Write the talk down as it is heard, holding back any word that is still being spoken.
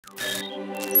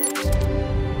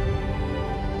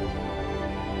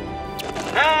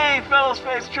Hey, fellow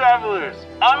space travelers!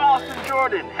 I'm Austin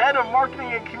Jordan, Head of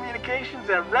Marketing and Communications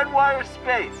at Redwire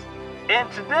Space.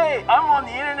 And today, I'm on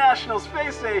the International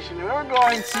Space Station, and we're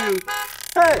going to...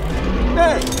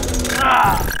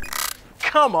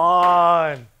 Come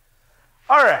on!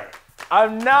 Alright,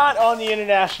 I'm not on the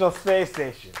International Space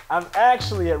Station. I'm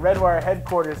actually at Redwire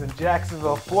headquarters in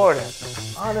Jacksonville, Florida.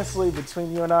 Honestly,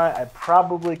 between you and I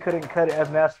probably couldn't cut it as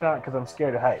an astronaut because I'm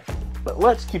scared of heights. But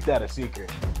let's keep that a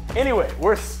secret. Anyway,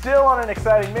 we're still on an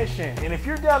exciting mission, and if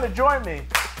you're down to join me,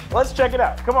 let's check it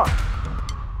out. Come on.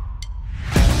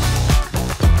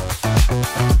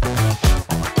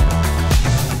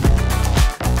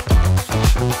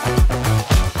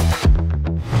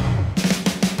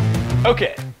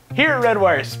 Okay, here at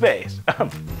Redwire Space,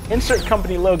 insert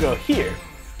company logo here,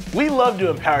 we love to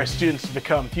empower students to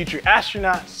become future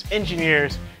astronauts,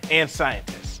 engineers, and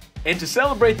scientists. And to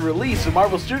celebrate the release of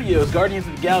Marvel Studios' Guardians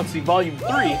of the Galaxy Volume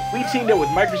 3, we teamed up with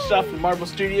Microsoft and Marvel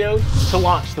Studios to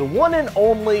launch the one and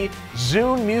only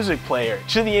Zune music player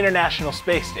to the International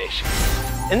Space Station.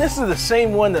 And this is the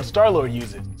same one that Star-Lord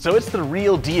uses, so it's the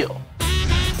real deal.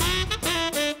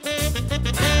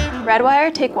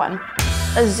 Redwire, take one.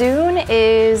 A Zune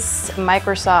is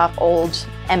Microsoft old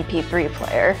MP3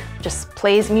 player. Just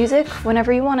plays music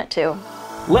whenever you want it to.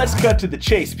 Let's cut to the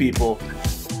chase, people.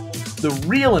 The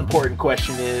real important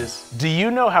question is, do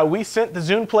you know how we sent the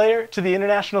Zune player to the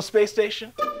International Space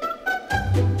Station?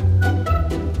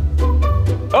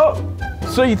 Oh,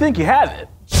 so you think you have it?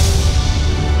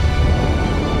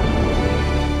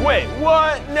 Wait,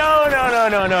 what? No.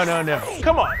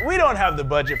 Come on, we don't have the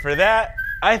budget for that.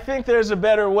 I think there's a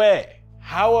better way.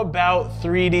 How about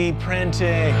 3D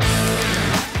printing?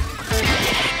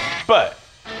 But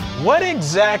what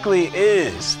exactly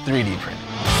is 3D printing?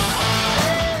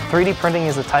 3D printing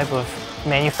is a type of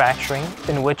manufacturing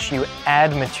in which you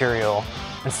add material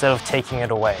instead of taking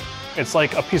it away. It's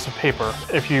like a piece of paper.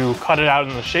 If you cut it out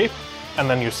in the shape and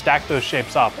then you stack those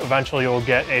shapes up, eventually you'll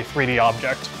get a 3D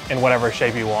object in whatever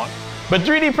shape you want. But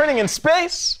 3D printing in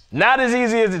space? Not as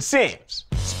easy as it seems.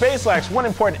 Space lacks one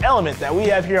important element that we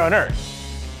have here on Earth.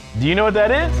 Do you know what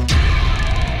that is?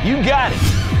 You got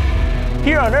it.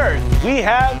 Here on Earth, we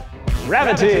have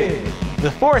gravity. The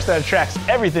force that attracts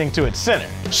everything to its center.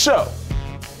 So,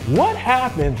 what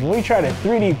happens when we try to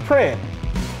 3D print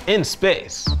in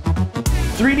space?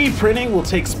 3D printing will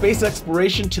take space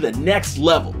exploration to the next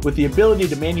level with the ability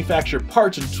to manufacture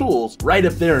parts and tools right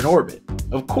up there in orbit.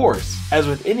 Of course, as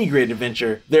with any great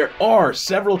adventure, there are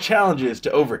several challenges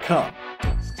to overcome.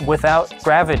 Without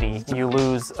gravity, you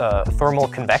lose thermal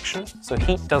convection, so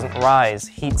heat doesn't rise,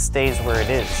 heat stays where it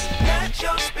is. Let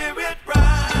your spirit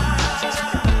rise.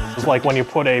 It's like when you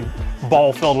put a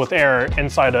ball filled with air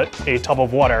inside a tub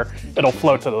of water, it'll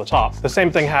float to the top. The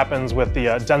same thing happens with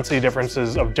the density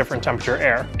differences of different temperature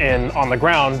air. On the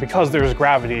ground, because there's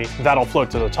gravity, that'll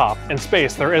float to the top. In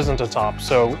space, there isn't a top,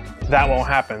 so that won't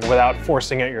happen without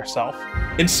forcing it yourself.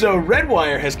 And so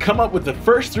Redwire has come up with the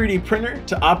first 3D printer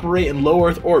to operate in low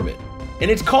Earth orbit.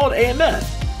 And it's called AMF,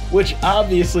 which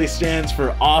obviously stands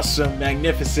for awesome,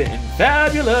 magnificent, and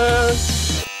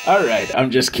fabulous. All right,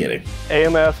 I'm just kidding.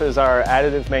 AMF is our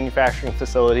additive manufacturing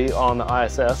facility on the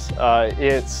ISS.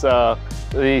 It's the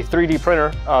 3D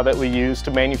printer that we use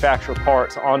to manufacture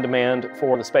parts on demand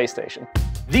for the space station.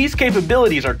 These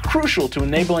capabilities are crucial to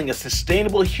enabling a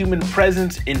sustainable human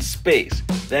presence in space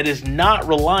that is not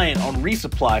reliant on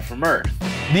resupply from Earth.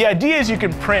 The idea is you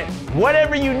can print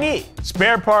whatever you need.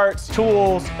 Spare parts,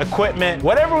 tools, equipment,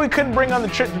 whatever we couldn't bring on the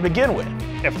trip to begin with.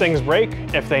 If things break,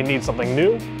 if they need something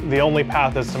new, the only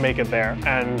path is to make it there.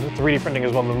 And 3D printing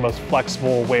is one of the most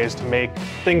flexible ways to make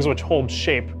things which hold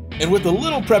shape. And with a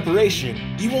little preparation,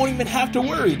 you won't even have to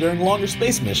worry during longer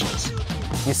space missions.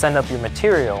 You send up your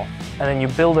material, and then you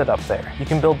build it up there. You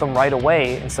can build them right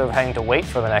away instead of having to wait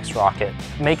for the next rocket.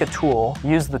 Make a tool,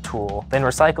 use the tool, then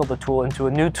recycle the tool into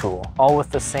a new tool, all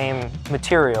with the same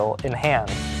material in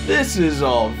hand. This is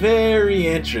all very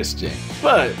interesting,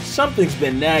 but something's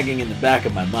been nagging in the back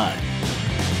of my mind.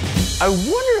 I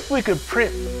wonder if we could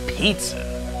print pizza.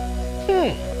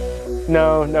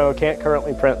 No, can't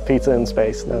currently print pizza in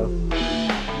space, no.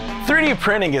 3D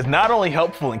printing is not only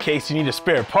helpful in case you need a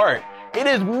spare part, it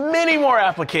has many more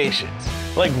applications.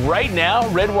 Like right now,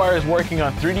 Redwire is working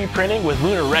on 3D printing with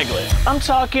lunar regolith. I'm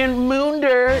talking moon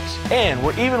dirt. And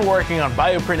we're even working on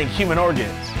bioprinting human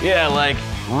organs. Yeah, like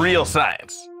real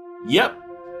science. Yep,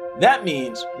 that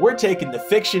means we're taking the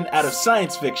fiction out of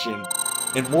science fiction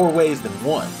in more ways than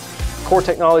one. Core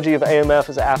technology of AMF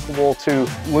is applicable to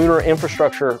lunar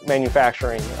infrastructure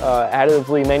manufacturing,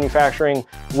 additively manufacturing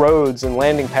roads and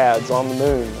landing pads on the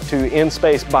moon, to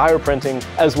in-space bioprinting,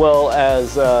 as well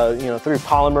as through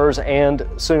polymers and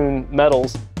soon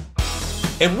metals.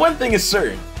 And one thing is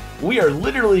certain, we are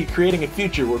literally creating a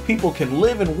future where people can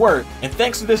live and work, and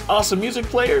thanks to this awesome music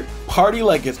player, party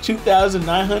like it's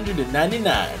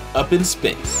 2,999 up in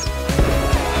space.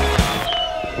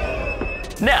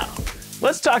 Now,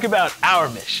 let's talk about our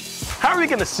mission. How are we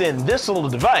gonna send this little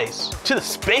device to the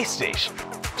space station?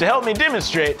 To help me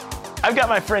demonstrate, I've got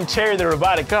my friend Terry the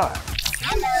robotic arm.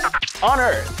 On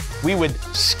Earth, we would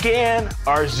scan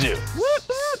our zoo,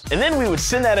 and then we would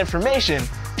send that information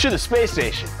to the space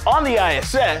station. On the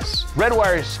ISS,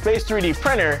 Redwire's Space 3D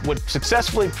printer would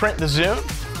successfully print the Zune,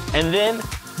 and then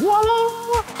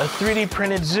voila, a 3D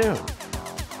printed Zune.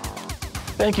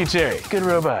 Thank you, Terry. Good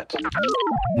robot.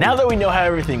 Now that we know how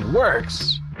everything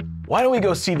works, why don't we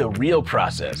go see the real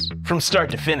process from start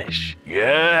to finish?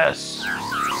 Yes!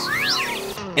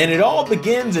 And it all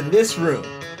begins in this room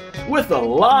with a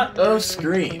lot of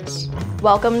screens.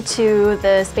 Welcome to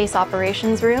the Space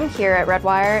Operations Room here at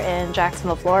Redwire in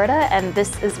Jacksonville, Florida, and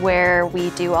this is where we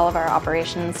do all of our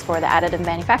operations for the additive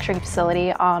manufacturing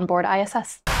facility on board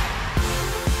ISS.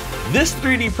 This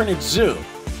 3D printed Zune,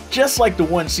 just like the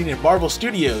one seen in Marvel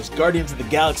Studios' Guardians of the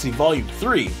Galaxy Volume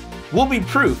 3, will be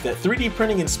proof that 3D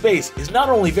printing in space is not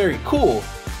only very cool,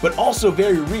 but also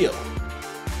very real.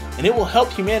 And it will help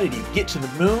humanity get to the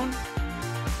moon,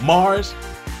 Mars,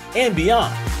 and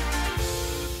beyond.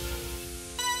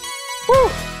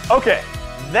 Whew. Okay,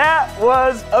 that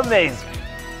was amazing.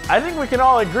 I think we can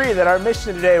all agree that our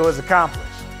mission today was accomplished.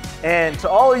 And to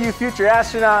all of you future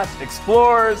astronauts,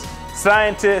 explorers,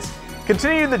 scientists,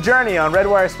 continue the journey on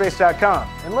redwirespace.com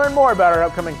and learn more about our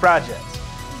upcoming projects.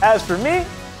 As for me,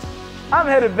 I'm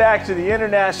headed back to the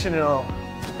International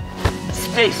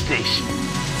Space Station.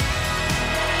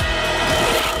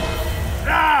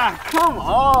 Ah, come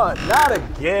on, not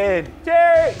again.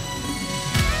 Jay!